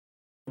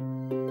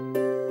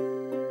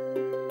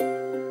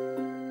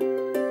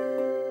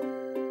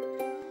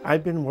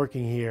I've been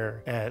working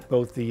here at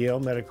both the Yale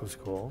Medical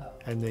School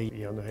and the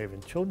Yale-New Haven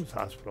Children's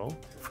Hospital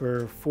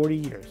for 40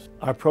 years.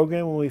 Our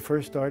program when we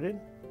first started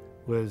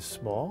was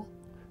small.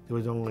 There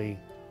was only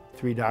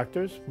 3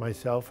 doctors,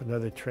 myself,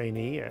 another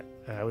trainee.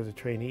 I was a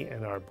trainee,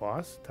 and our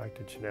boss,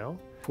 Dr. Chanel.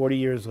 40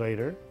 years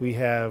later, we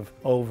have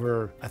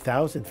over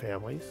 1,000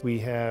 families. We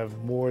have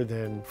more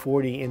than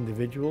 40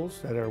 individuals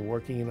that are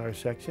working in our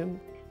section.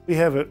 We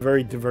have a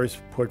very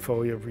diverse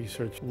portfolio of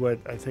research. What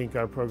I think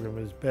our program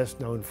is best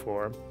known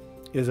for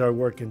is our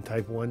work in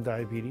type 1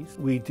 diabetes.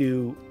 We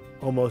do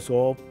almost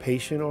all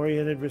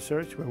patient-oriented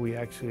research where we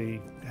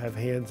actually have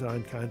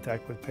hands-on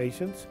contact with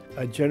patients.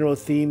 A general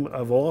theme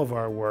of all of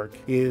our work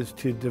is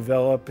to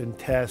develop and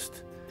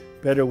test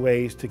better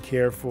ways to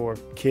care for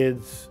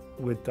kids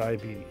with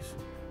diabetes,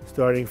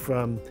 starting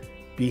from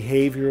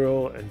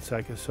behavioral and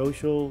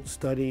psychosocial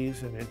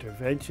studies and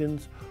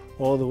interventions,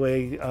 all the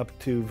way up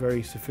to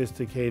very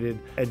sophisticated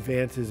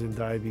advances in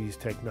diabetes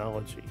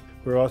technology.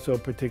 We're also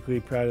particularly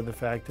proud of the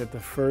fact that the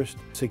first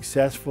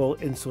successful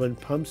insulin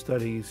pump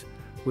studies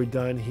were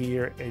done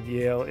here at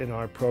Yale in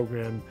our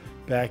program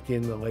back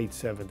in the late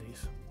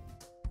 70s.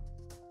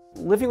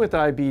 Living with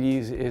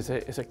diabetes is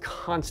a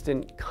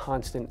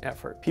constant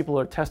effort. People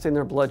are testing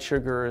their blood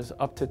sugars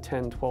up to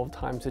 10, 12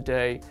 times a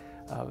day.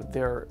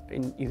 They're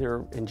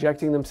either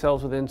injecting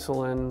themselves with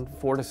insulin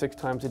 4 to 6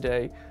 times a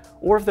day,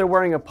 or if they're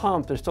wearing a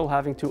pump, they're still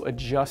having to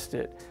adjust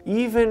it.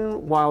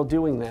 Even while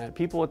doing that,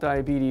 people with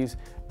diabetes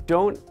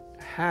don't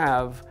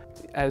have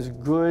as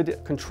good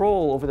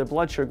control over their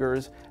blood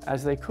sugars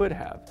as they could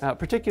have,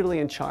 particularly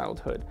in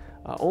childhood.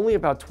 Only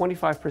about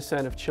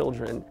 25% of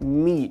children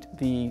meet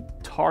the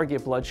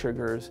target blood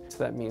sugars. So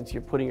that means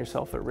you're putting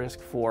yourself at risk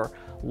for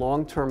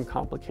long-term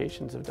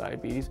complications of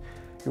diabetes.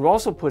 You're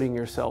also putting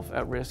yourself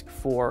at risk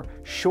for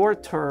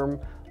short-term,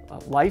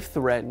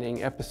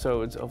 life-threatening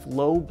episodes of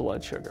low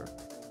blood sugar.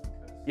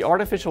 The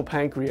artificial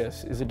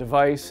pancreas is a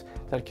device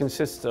that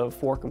consists of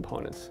 4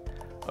 components: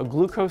 a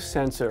glucose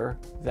sensor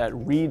that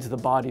reads the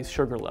body's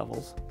sugar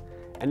levels,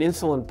 an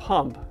insulin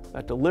pump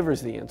that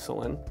delivers the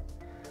insulin,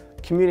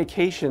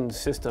 communication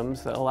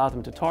systems that allow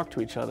them to talk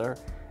to each other,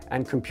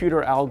 and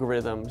computer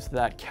algorithms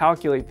that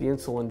calculate the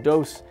insulin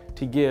dose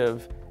to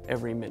give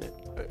every minute.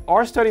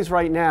 Our studies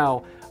right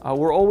now,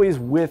 we're always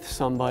with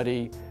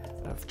somebody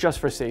just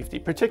for safety,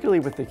 particularly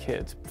with the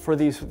kids. For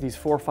these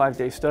 4 or 5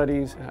 day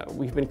studies,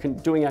 we've been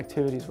doing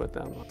activities with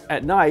them.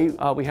 At night,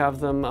 we have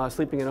them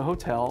sleeping in a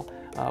hotel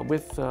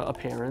with a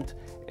parent,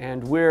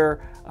 and we're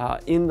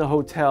in the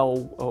hotel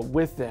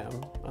with them,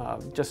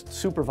 just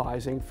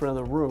supervising from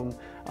another room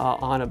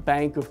on a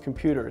bank of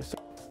computers.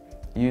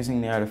 Using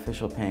the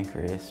artificial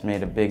pancreas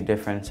made a big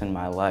difference in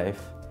my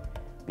life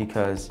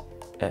because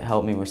it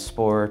helped me with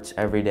sports,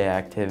 everyday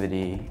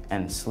activity,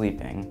 and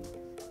sleeping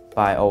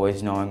by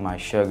always knowing my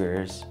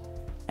sugars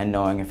and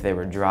knowing if they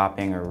were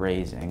dropping or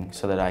raising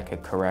so that I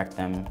could correct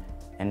them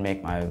and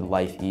make my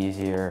life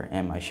easier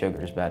and my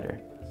sugars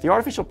better. The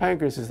artificial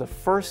pancreas is the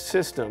first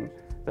system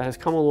that has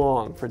come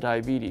along for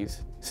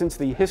diabetes since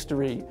the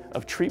history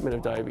of treatment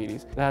of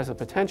diabetes that has the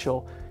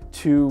potential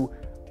to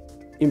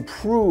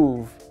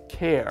improve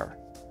care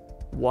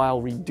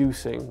while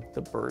reducing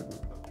the burden.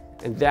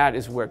 And that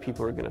is where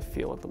people are going to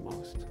feel it the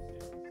most.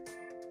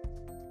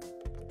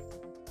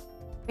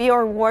 We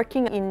are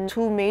working in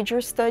 2 major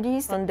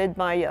studies funded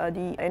by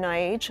the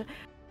NIH.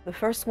 The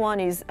first one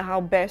is how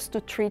best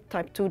to treat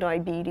type 2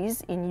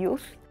 diabetes in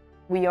youth.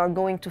 We are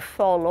going to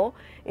follow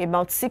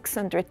about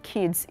 600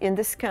 kids in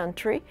this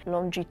country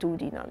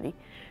longitudinally.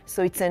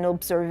 So it's an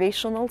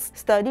observational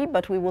study,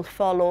 but we will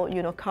follow,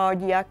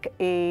 cardiac,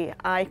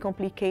 eye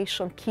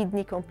complication,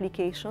 kidney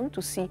complication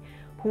to see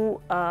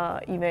who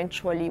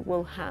eventually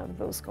will have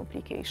those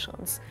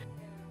complications.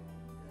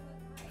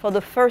 For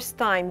the first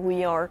time,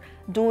 we are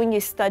doing a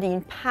study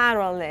in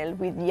parallel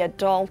with the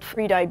adult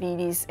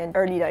prediabetes and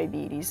early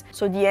diabetes.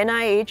 So the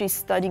NIH is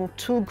studying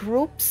 2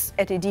 groups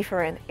at a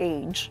different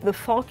age. The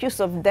focus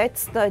of that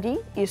study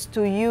is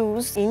to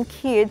use in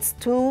kids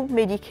 2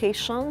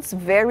 medications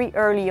very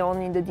early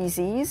on in the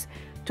disease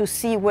to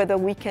see whether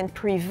we can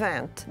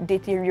prevent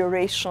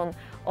deterioration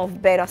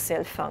of beta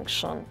cell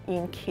function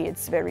in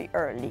kids very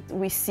early.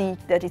 We see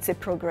that it's a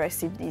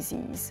progressive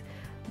disease,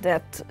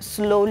 that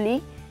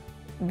slowly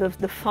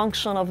the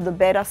function of the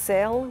beta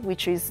cell,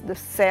 which is the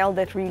cell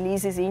that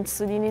releases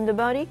insulin in the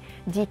body,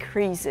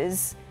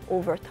 decreases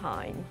over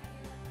time.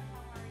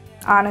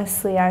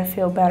 Honestly, I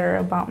feel better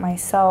about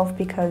myself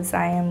because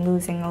I am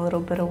losing a little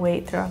bit of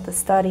weight throughout the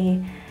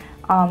study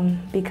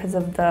because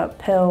of the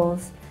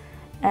pills.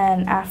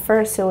 And at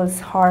first it was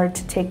hard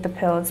to take the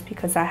pills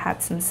because I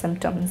had some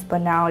symptoms,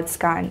 but now it's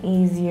gotten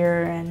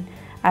easier and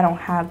I don't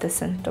have the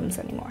symptoms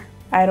anymore.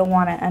 I don't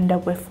want to end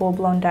up with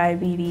full-blown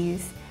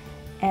diabetes,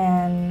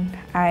 and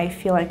I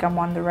feel like I'm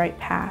on the right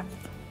path.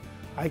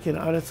 I can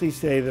honestly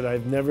say that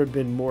I've never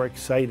been more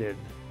excited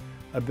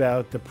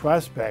about the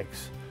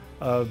prospects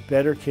of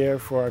better care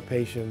for our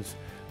patients,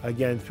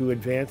 again, through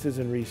advances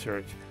in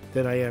research,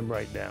 than I am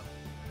right now.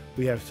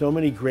 We have so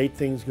many great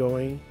things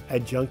going,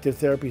 adjunctive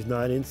therapies,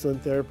 non-insulin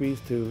therapies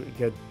to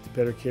get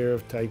better care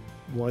of type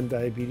 1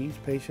 diabetes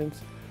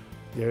patients.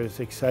 There's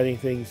exciting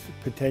things,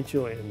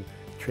 potential in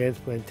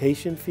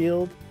transplantation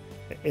field,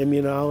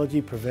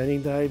 immunology,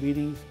 preventing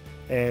diabetes,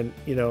 and,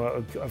 you know,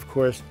 of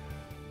course,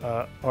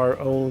 our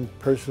own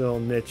personal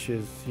niche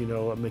is, you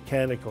know, a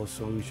mechanical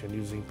solution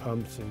using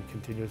pumps and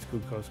continuous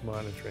glucose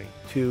monitoring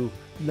to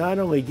not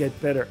only get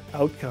better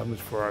outcomes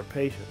for our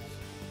patients,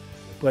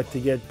 but to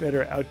get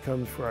better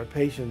outcomes for our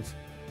patients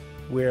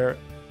where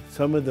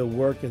some of the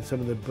work and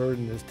some of the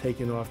burden is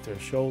taken off their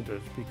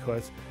shoulders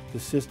because the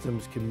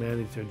systems can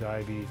manage their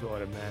diabetes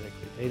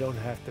automatically. They don't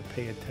have to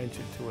pay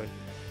attention to it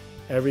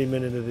every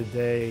minute of the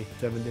day,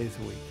 7 days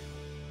a week.